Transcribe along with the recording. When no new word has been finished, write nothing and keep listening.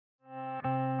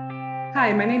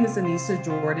Hi, my name is Anisa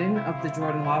Jordan of the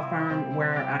Jordan Law Firm,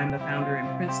 where I'm the founder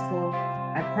and principal.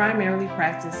 I primarily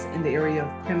practice in the area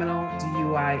of criminal,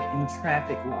 DUI, and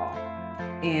traffic law.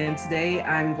 And today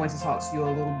I'm going to talk to you a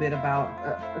little bit about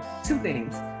two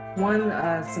things. One,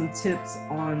 some tips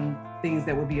on things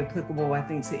that would be applicable, I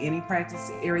think, to any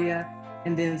practice area,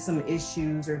 and then some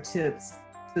issues or tips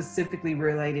specifically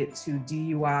related to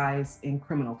DUIs in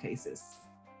criminal cases.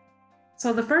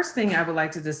 So the first thing I would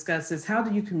like to discuss is how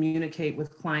do you communicate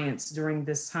with clients during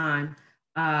this time?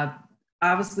 Uh,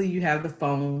 Obviously, you have the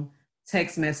phone,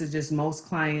 text messages. Most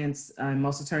clients,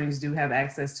 most attorneys do have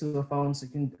access to a phone, so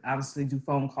you can obviously do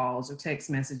phone calls or text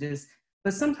messages.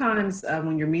 But sometimes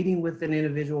when you're meeting with an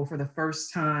individual for the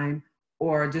first time,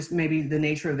 or just maybe the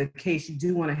nature of the case, you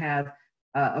do want to have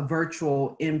a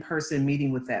virtual in-person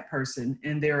meeting with that person.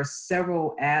 And there are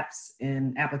several apps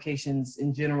and applications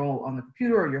in general on the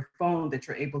computer or your phone that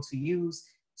you're able to use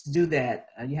to do that.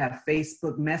 You have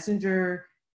Facebook Messenger,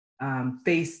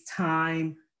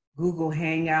 FaceTime, Google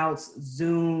Hangouts,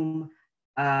 Zoom,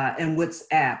 and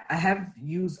WhatsApp. I have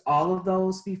used all of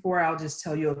those before. I'll just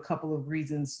tell you a couple of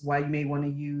reasons why you may want to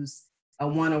use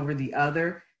one over the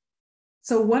other.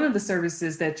 So one of the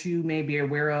services that you may be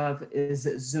aware of is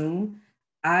Zoom.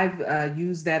 I've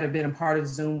used that, I've been a part of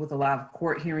Zoom with a lot of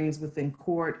court hearings within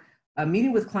court.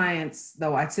 Meeting with clients,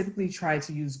 though, I typically try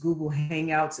to use Google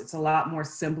Hangouts. It's a lot more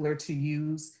simpler to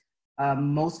use.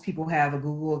 Most people have a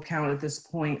Google account at this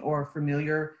point or are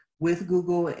familiar with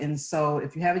Google. And so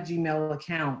if you have a Gmail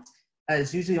account,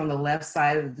 it's usually on the left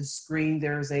side of the screen,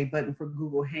 there's a button for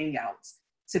Google Hangouts.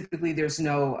 Typically, there's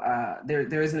no,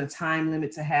 there isn't a time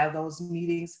limit to have those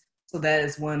meetings. So that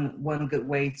is one good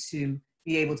way to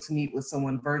be able to meet with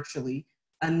someone virtually.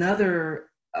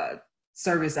 Another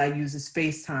service I use is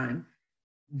FaceTime.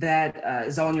 That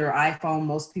is on your iPhone.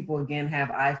 Most people, again, have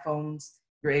iPhones.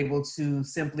 You're able to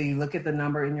simply look at the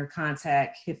number in your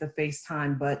contact, hit the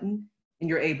FaceTime button, and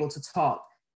you're able to talk.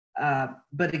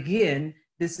 But again,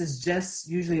 this is just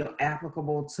usually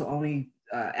applicable to only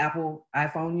Apple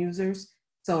iPhone users.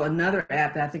 So another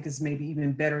app that I think is maybe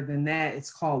even better than that,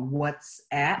 it's called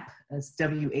WhatsApp. It's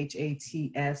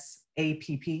WhatsApp.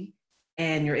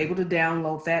 And you're able to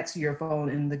download that to your phone.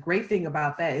 And the great thing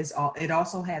about that is it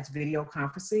also has video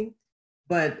conferencing,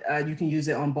 but you can use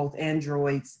it on both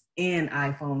Androids and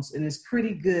iPhones. And it's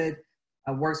pretty good,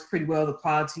 works pretty well. The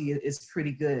quality is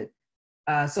pretty good.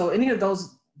 So any of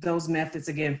those methods,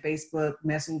 again, Facebook,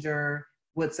 Messenger,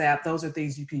 WhatsApp, those are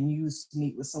things you can use to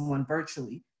meet with someone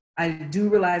virtually. I do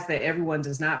realize that everyone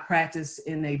does not practice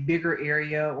in a bigger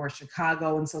area or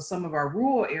Chicago. And so some of our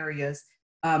rural areas,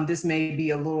 this may be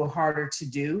a little harder to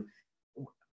do.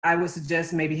 I would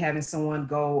suggest maybe having someone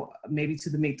go maybe to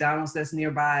the McDonald's that's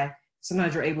nearby.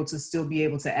 Sometimes you're able to still be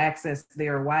able to access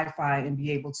their Wi-Fi and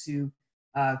be able to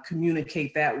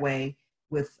communicate that way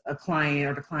with a client,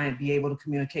 or the client be able to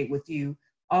communicate with you.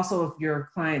 Also, if your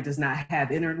client does not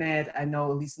have internet, I know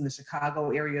at least in the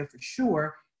Chicago area for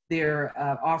sure, they're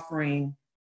offering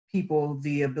people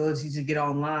the ability to get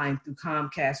online through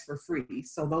Comcast for free.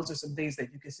 So those are some things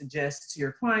that you can suggest to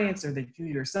your clients or that you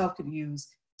yourself could use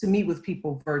to meet with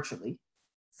people virtually.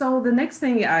 So the next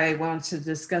thing I want to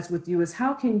discuss with you is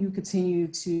how can you continue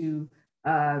to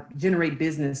generate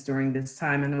business during this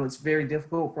time? I know it's very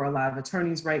difficult for a lot of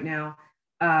attorneys right now.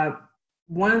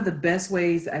 One of the best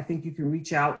ways I think you can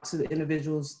reach out to the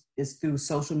individuals is through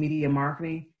social media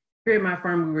marketing. Here at my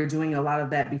firm, we were doing a lot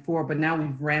of that before, but now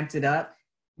we've ramped it up.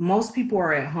 Most people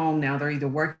are at home now. They're either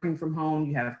working from home,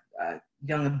 you have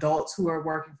young adults who are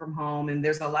working from home, and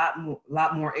there's a lot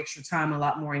more extra time, a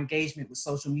lot more engagement with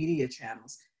social media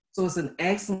channels. So it's an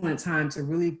excellent time to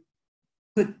really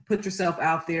put yourself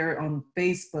out there on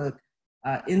Facebook,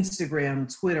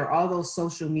 Instagram, Twitter, all those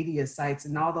social media sites,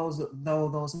 and all those, though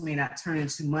those may not turn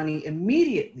into money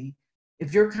immediately,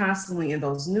 if you're constantly in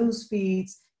those news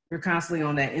feeds, you're constantly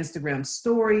on that Instagram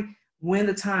story, when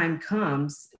the time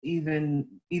comes, even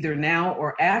either now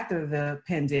or after the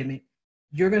pandemic,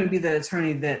 you're going to be the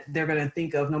attorney that they're going to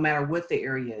think of no matter what the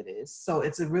area it is. So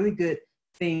it's a really good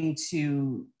thing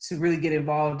to really get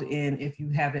involved in if you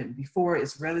haven't before.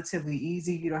 It's relatively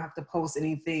easy. You don't have to post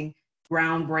anything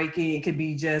groundbreaking. It could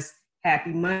be just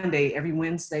Happy Monday. Every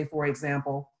Wednesday, for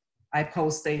example, I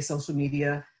post a social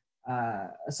media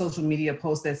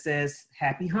post that says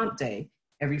Happy Hump Day.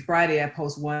 Every Friday, I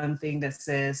post one thing that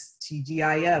says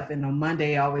TGIF, and on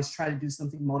Monday, I always try to do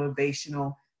something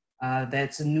motivational.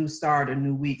 That's a new start, a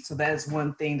new week. So that is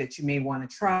one thing that you may want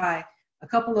to try. A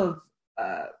couple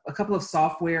of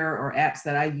software or apps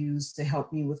that I use to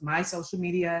help me with my social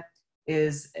media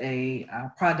is a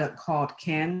product called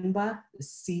Canva,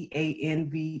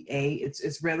 Canva.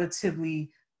 It's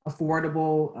relatively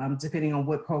affordable, depending on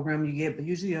what program you get, but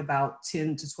usually about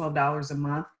 $10 to $12 a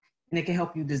month. And it can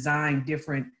help you design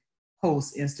different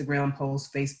posts, Instagram posts,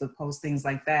 Facebook posts, things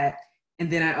like that.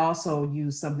 And then I also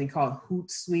use something called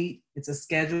Hootsuite. It's a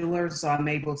scheduler. So I'm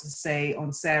able to say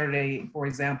on Saturday, for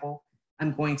example,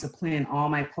 I'm going to plan all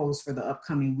my posts for the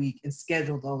upcoming week and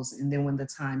schedule those. And then when the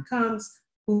time comes,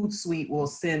 Hootsuite will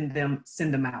send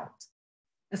them out.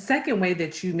 A second way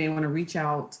that you may want to reach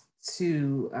out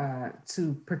to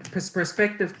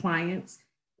prospective clients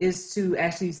is to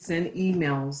actually send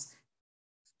emails,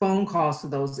 phone calls to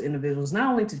those individuals,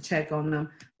 not only to check on them,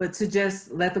 but to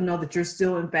just let them know that you're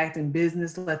still in fact in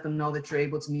business, let them know that you're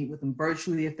able to meet with them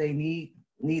virtually if they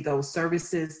need those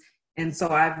services. And so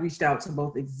I've reached out to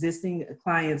both existing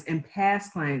clients and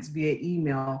past clients via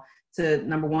email to,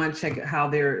 number one, check how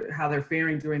they're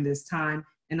faring during this time,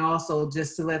 and also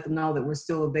just to let them know that we're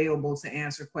still available to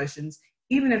answer questions,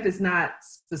 even if it's not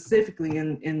specifically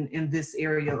in this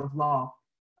area of law.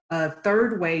 A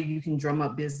third way you can drum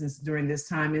up business during this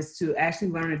time is to actually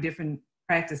learn a different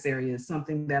practice areas,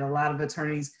 something that a lot of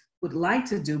attorneys would like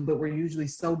to do, but we're usually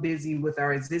so busy with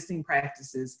our existing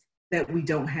practices that we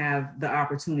don't have the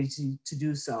opportunity to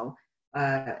do so.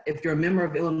 If you're a member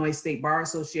of Illinois State Bar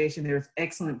Association, there's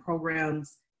excellent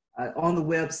programs on the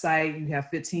website. You have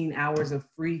 15 hours of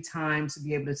free time to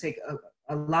be able to take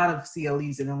a lot of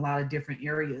CLEs in a lot of different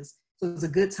areas. So it's a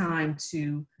good time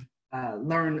to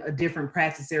learn a different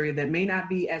practice area that may not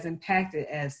be as impacted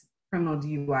as criminal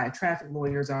DUI traffic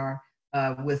lawyers are,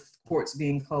 with courts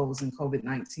being closed and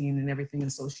COVID-19 and everything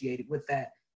associated with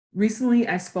that. Recently,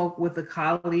 I spoke with a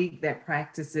colleague that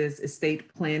practices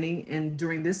estate planning, and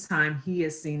during this time, he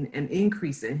has seen an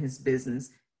increase in his business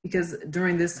because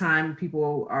during this time,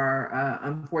 people are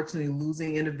unfortunately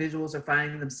losing individuals or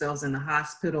finding themselves in the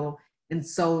hospital, and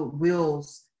so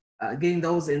wills, getting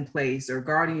those in place, or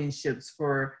guardianships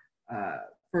for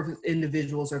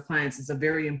individuals or clients is a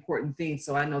very important thing.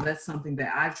 So I know that's something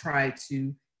that I've tried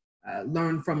to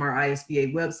learn from our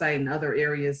ISBA website and other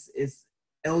areas is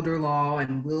elder law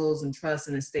and wills and trusts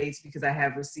and estates, because I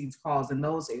have received calls in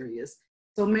those areas.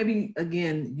 So maybe,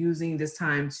 again, using this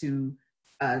time to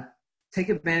take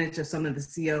advantage of some of the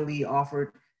CLE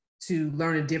offered to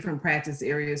learn a different practice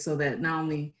area, so that not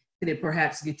only could it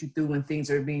perhaps get you through when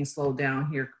things are being slowed down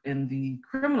here in the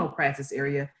criminal practice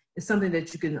area, it's something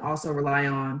that you can also rely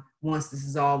on once this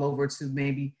is all over to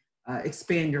maybe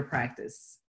expand your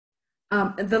practice.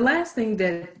 The last thing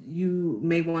that you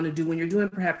may want to do when you're doing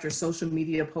perhaps your social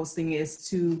media posting is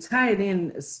to tie it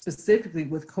in specifically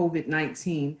with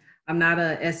COVID-19. I'm not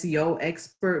a SEO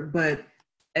expert, but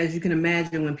as you can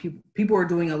imagine, when people are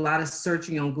doing a lot of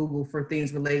searching on Google for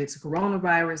things related to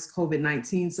coronavirus,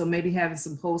 COVID-19, so maybe having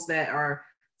some posts that are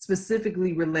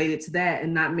specifically related to that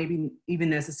and not maybe even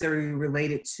necessarily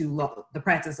related to law, the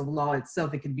practice of law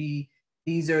itself. It could be,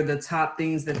 these are the top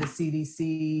things that the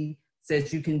CDC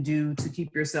says you can do to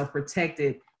keep yourself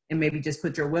protected, and maybe just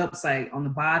put your website on the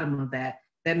bottom of that.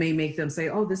 That may make them say,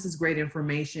 oh, this is great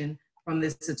information from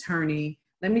this attorney.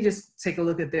 Let me just take a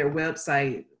look at their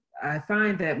website. I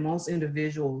find that most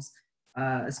individuals,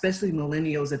 especially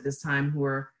millennials at this time who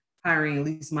are hiring, at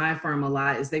least my firm, a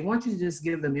lot, is they want you to just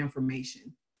give them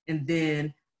information. And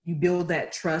then you build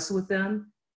that trust with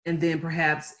them. And then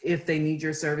perhaps if they need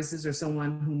your services, or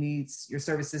someone who needs your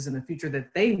services in the future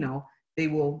that they know, they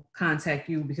will contact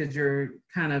you, because you're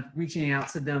kind of reaching out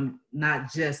to them,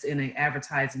 not just in an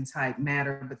advertising type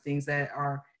matter, but things that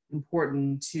are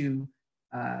important to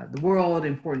the world,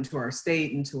 important to our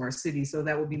state and to our city. So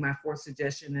that would be my fourth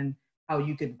suggestion, and how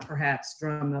you could perhaps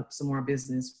drum up some more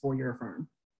business for your firm.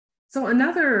 So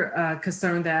another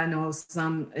concern that I know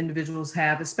some individuals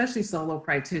have, especially solo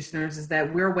practitioners, is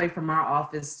that we're away from our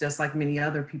office just like many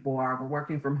other people are. We're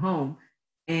working from home,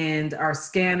 and our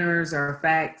scanners, our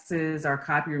faxes, our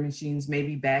copier machines may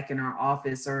be back in our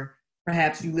office, or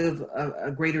perhaps you live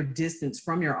a greater distance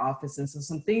from your office. And so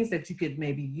some things that you could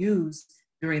maybe use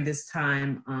during this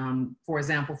time, for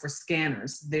example, for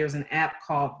scanners, there's an app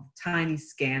called Tiny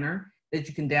Scanner that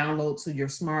you can download to your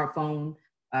smartphone.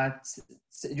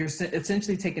 You're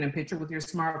essentially taking a picture with your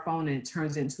smartphone, and it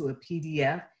turns into a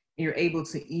PDF, and you're able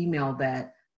to email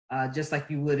that just like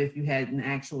you would if you had an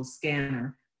actual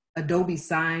scanner. Adobe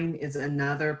Sign is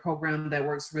another program that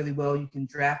works really well. You can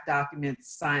draft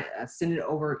documents, send it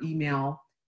over email.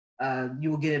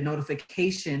 You will get a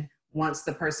notification once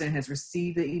the person has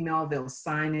received the email. They'll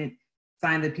sign it,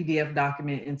 sign the PDF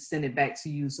document, and send it back to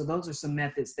you. So those are some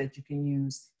methods that you can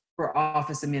use for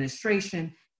office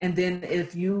administration. And then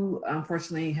if you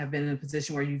unfortunately have been in a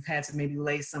position where you've had to maybe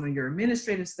lay some of your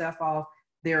administrative stuff off,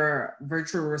 There are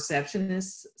virtual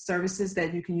receptionist services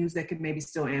that you can use that could maybe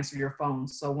still answer your phone.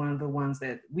 So one of the ones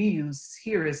that we use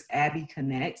here is Abby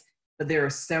Connect, but there are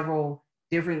several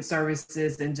different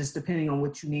services, and just depending on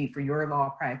what you need for your law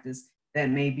practice, that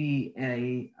may be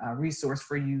a resource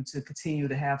for you to continue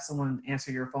to have someone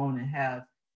answer your phone and have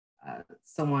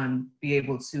someone be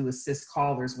able to assist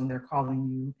callers when they're calling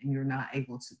you and you're not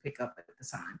able to pick up at the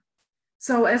time.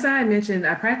 So as I mentioned,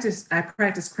 I practice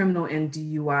criminal and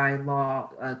DUI law,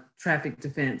 traffic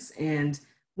defense. And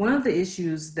one of the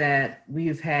issues that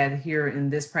we've had here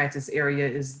in this practice area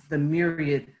is the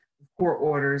myriad court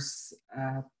orders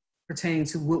pertaining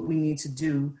to what we need to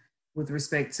do with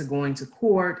respect to going to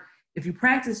court. If you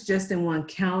practice just in one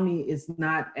county, it's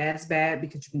not as bad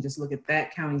because you can just look at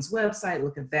that county's website,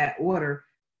 look at that order.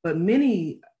 But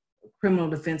many criminal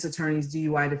defense attorneys,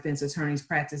 DUI defense attorneys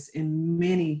practice in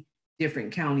many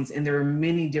different counties, and there are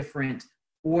many different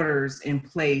orders in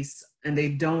place, and they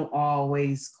don't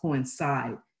always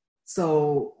coincide.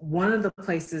 So one of the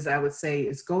places I would say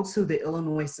is go to the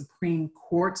Illinois Supreme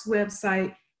Court's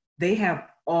website. They have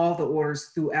all the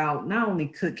orders throughout, not only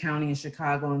Cook County and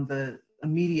Chicago and the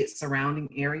immediate surrounding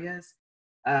areas,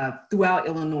 throughout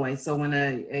Illinois. So when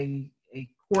a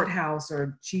courthouse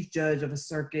or chief judge of a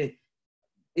circuit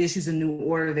issues a new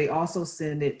order, they also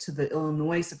send it to the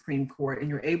Illinois Supreme Court, and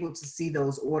you're able to see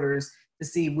those orders to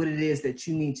see what it is that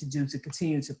you need to do to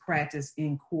continue to practice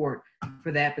in court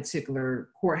for that particular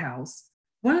courthouse.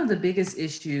 One of the biggest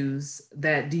issues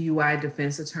that DUI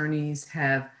defense attorneys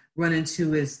have run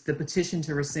into is the petition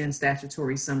to rescind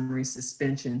statutory summary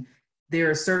suspension. There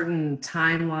are certain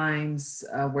timelines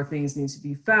where things need to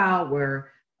be filed,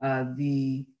 where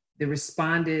the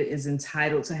respondent is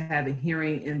entitled to have a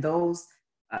hearing, and those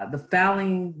the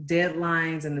filing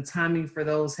deadlines and the timing for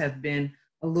those have been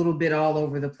a little bit all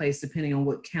over the place depending on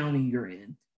what county you're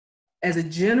in. As a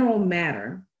general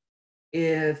matter,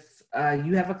 if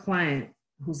you have a client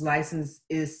whose license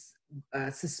is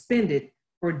suspended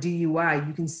for DUI,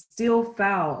 you can still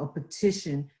file a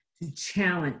petition to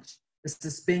challenge the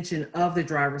suspension of the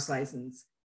driver's license.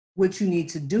 What you need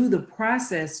to do, the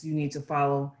process you need to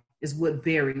follow, is what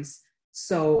varies.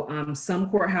 So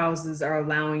some courthouses are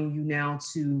allowing you now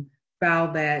to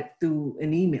file that through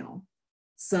an email.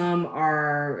 Some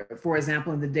are, for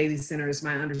example, in the Daily Center, it's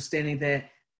my understanding that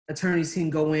attorneys can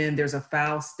go in, there's a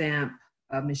file stamp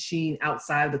machine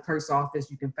outside the clerk's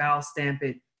office, you can file stamp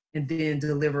it and then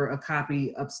deliver a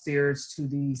copy upstairs to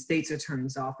the state's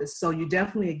attorney's office. So you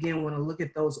definitely, again, want to look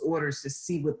at those orders to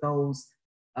see what those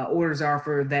orders are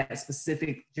for that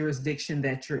specific jurisdiction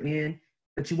that you're in.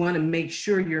 But you want to make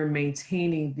sure you're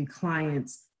maintaining the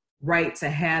client's right to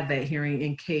have that hearing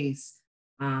in case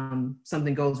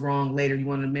something goes wrong later. You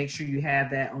want to make sure you have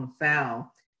that on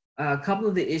file. A couple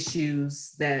of the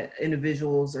issues that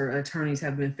individuals or attorneys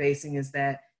have been facing is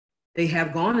that they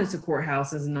have gone into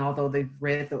courthouses, and although they've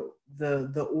read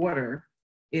the order,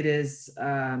 it has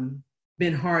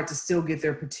been hard to still get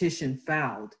their petition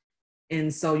filed.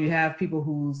 And so you have people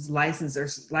whose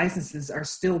licenses are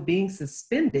still being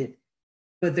suspended,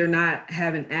 but they're not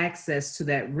having access to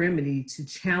that remedy to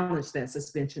challenge that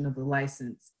suspension of the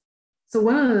license. So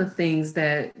one of the things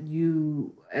that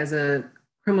you, as a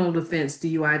criminal defense,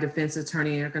 DUI defense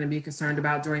attorney, are going to be concerned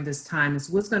about during this time is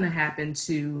what's going to happen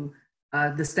to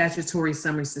the statutory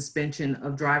summary suspension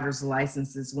of driver's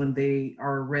licenses when they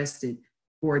are arrested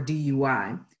for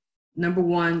DUI. Number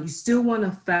one, you still want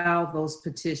to file those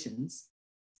petitions,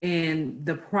 and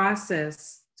the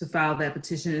process to file that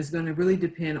petition is going to really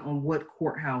depend on what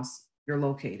courthouse you're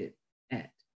located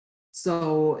at.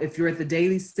 So if you're at the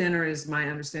Daily Center, is my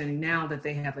understanding now that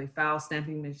they have a file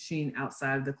stamping machine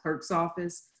outside of the clerk's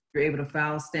office. You're able to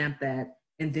file stamp that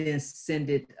and then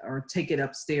send it or take it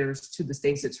upstairs to the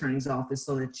state's attorney's office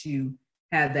so that you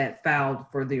have that filed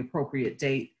for the appropriate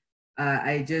date.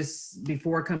 I just,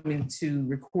 before coming to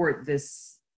record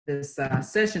this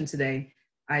session today,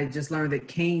 I just learned that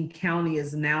Kane County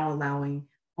is now allowing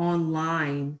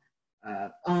online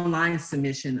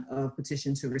submission of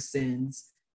petition to rescind.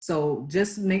 So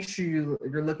just make sure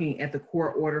you're looking at the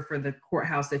court order for the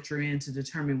courthouse that you're in to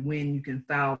determine when you can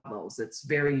file those. It's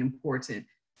very important.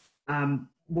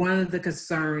 One of the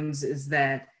concerns is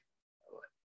that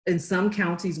in some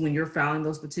counties, when you're filing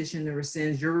those petitions to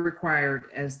rescind, you're required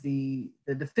as the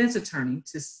defense attorney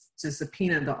to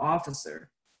subpoena the officer.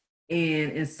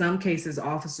 And in some cases,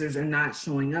 officers are not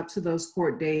showing up to those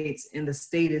court dates and the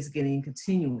state is getting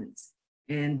continuance.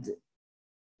 And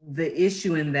the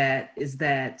issue in that is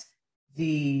that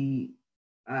if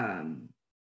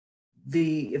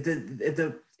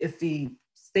the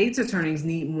state's attorneys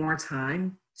need more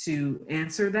time to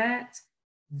answer that,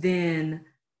 then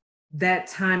that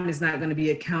time is not going to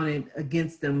be accounted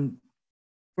against them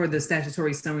for the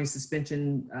statutory summary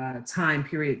suspension time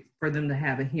period for them to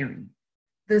have a hearing.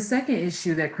 The second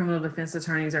issue that criminal defense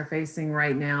attorneys are facing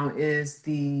right now is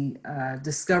the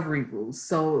discovery rules.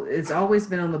 So it's always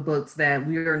been on the books that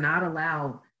we are not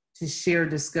allowed to share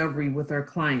discovery with our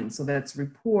clients. So that's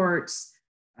reports,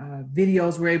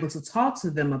 videos. We're able to talk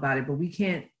to them about it, but we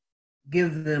can't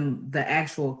give them the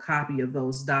actual copy of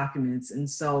those documents. And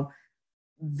so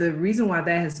the reason why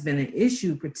that has been an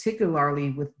issue, particularly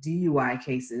with DUI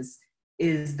cases,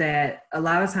 is that a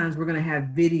lot of times we're going to have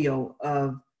video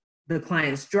of the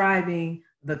client's driving,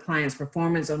 the client's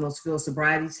performance on those field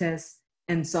sobriety tests.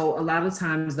 And so a lot of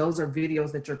times those are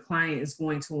videos that your client is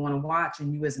going to want to watch,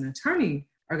 and you as an attorney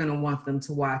are going to want them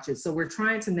to watch it. So we're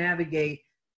trying to navigate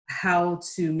how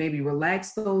to maybe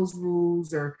relax those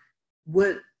rules or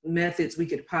what methods we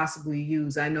could possibly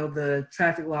use. I know the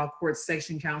Traffic Law Court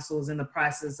Section Council is in the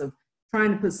process of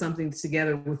trying to put something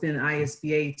together within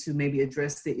ISBA to maybe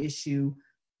address the issue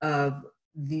of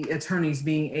the attorneys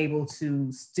being able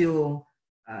to still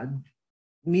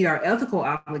meet our ethical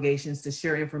obligations to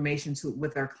share information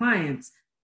with our clients,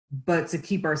 but to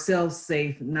keep ourselves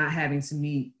safe, not having to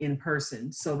meet in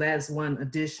person. So that's one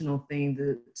additional thing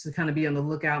to kind of be on the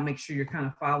lookout, make sure you're kind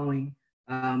of following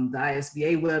the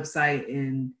ISBA website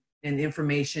and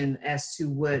information as to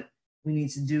what we need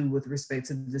to do with respect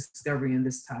to the discovery in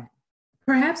this time.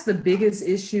 Perhaps the biggest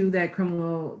issue that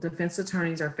criminal defense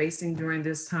attorneys are facing during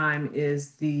this time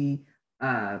is the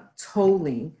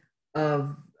tolling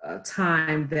of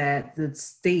time that the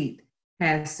state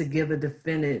has to give a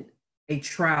defendant a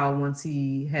trial once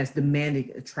he has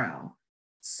demanded a trial.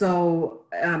 So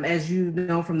as you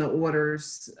know from the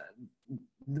orders,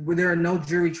 there are no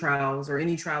jury trials or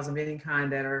any trials of any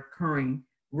kind that are occurring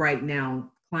right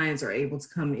now. Clients are able to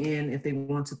come in if they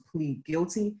want to plead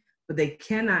guilty, but they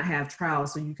cannot have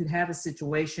trials. So you could have a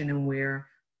situation in where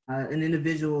an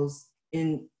individual's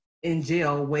in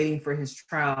jail waiting for his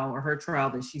trial or her trial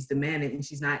that she's demanded, and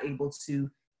she's not able to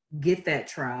get that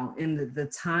trial, and the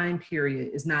time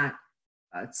period is not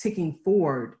ticking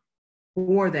forward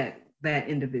for that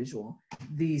individual.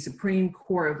 The Supreme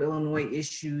Court of Illinois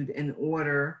issued an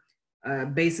order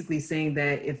basically saying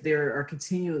that if there are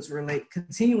continuances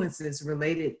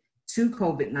related to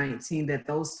COVID-19, that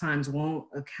those times won't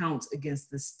account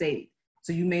against the state.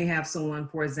 So you may have someone,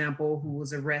 for example, who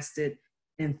was arrested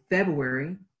in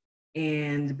February,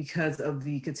 and because of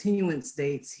the continuance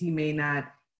dates, he may not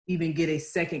even get a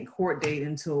second court date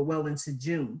until well into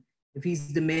June. If he's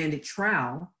demanded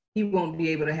trial, he won't be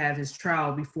able to have his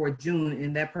trial before June,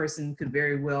 and that person could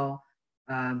very well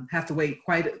have to wait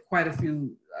quite a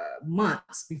few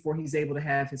months before he's able to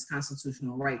have his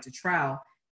constitutional right to trial.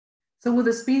 So with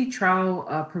the speedy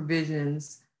trial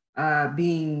provisions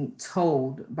being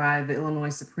told by the Illinois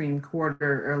Supreme Court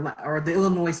or the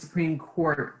Illinois Supreme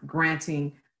Court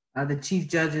granting the chief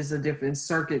judges of different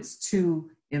circuits to,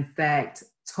 in fact,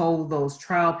 toll those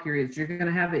trial periods, you're going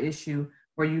to have an issue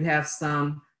where you have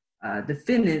some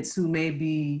defendants who may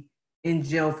be in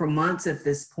jail for months at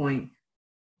this point,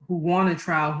 who want a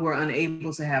trial, who are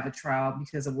unable to have a trial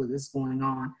because of what is going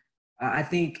on. I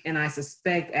think, and I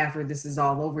suspect after this is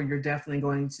all over, you're definitely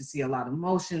going to see a lot of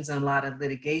motions and a lot of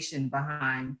litigation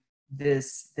behind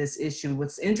this issue.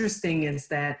 What's interesting is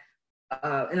that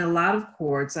in a lot of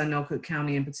courts, I know Cook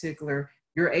County in particular,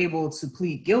 you're able to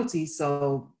plead guilty.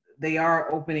 So they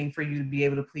are opening for you to be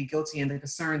able to plead guilty. And the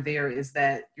concern there is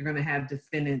that you're going to have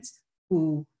defendants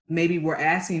who maybe were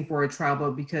asking for a trial,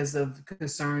 but because of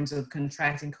concerns of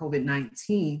contracting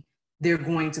COVID-19, they're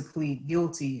going to plead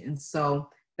guilty. And so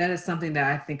that is something that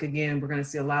I think, again, we're going to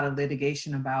see a lot of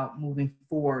litigation about moving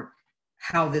forward,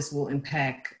 how this will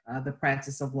impact the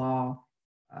practice of law,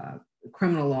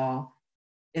 criminal law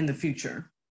in the future.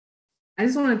 I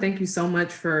just want to thank you so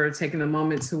much for taking a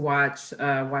moment to watch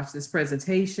this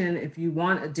presentation. If you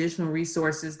want additional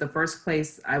resources, the first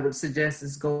place I would suggest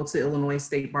is go to Illinois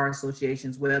State Bar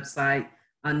Association's website.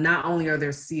 Not only are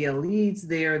there CLEs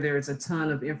there's a ton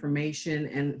of information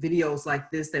and videos like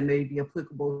this that may be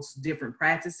applicable to different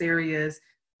practice areas,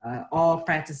 all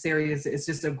practice areas. It's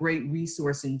just a great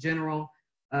resource in general.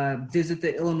 Visit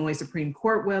the Illinois Supreme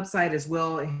Court website as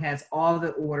well. It has all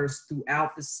the orders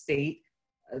throughout the state.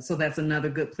 So that's another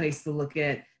good place to look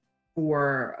at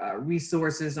for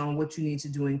resources on what you need to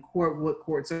do in court, what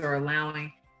courts are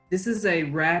allowing. This is a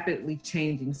rapidly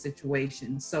changing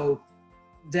situation. So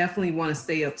definitely want to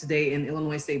stay up to date, and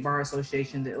Illinois State Bar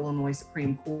Association, the Illinois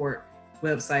Supreme Court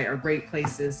website are great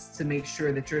places to make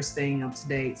sure that you're staying up to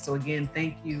date. So again,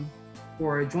 thank you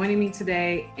for joining me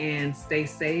today, and stay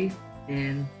safe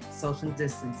and social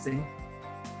distancing.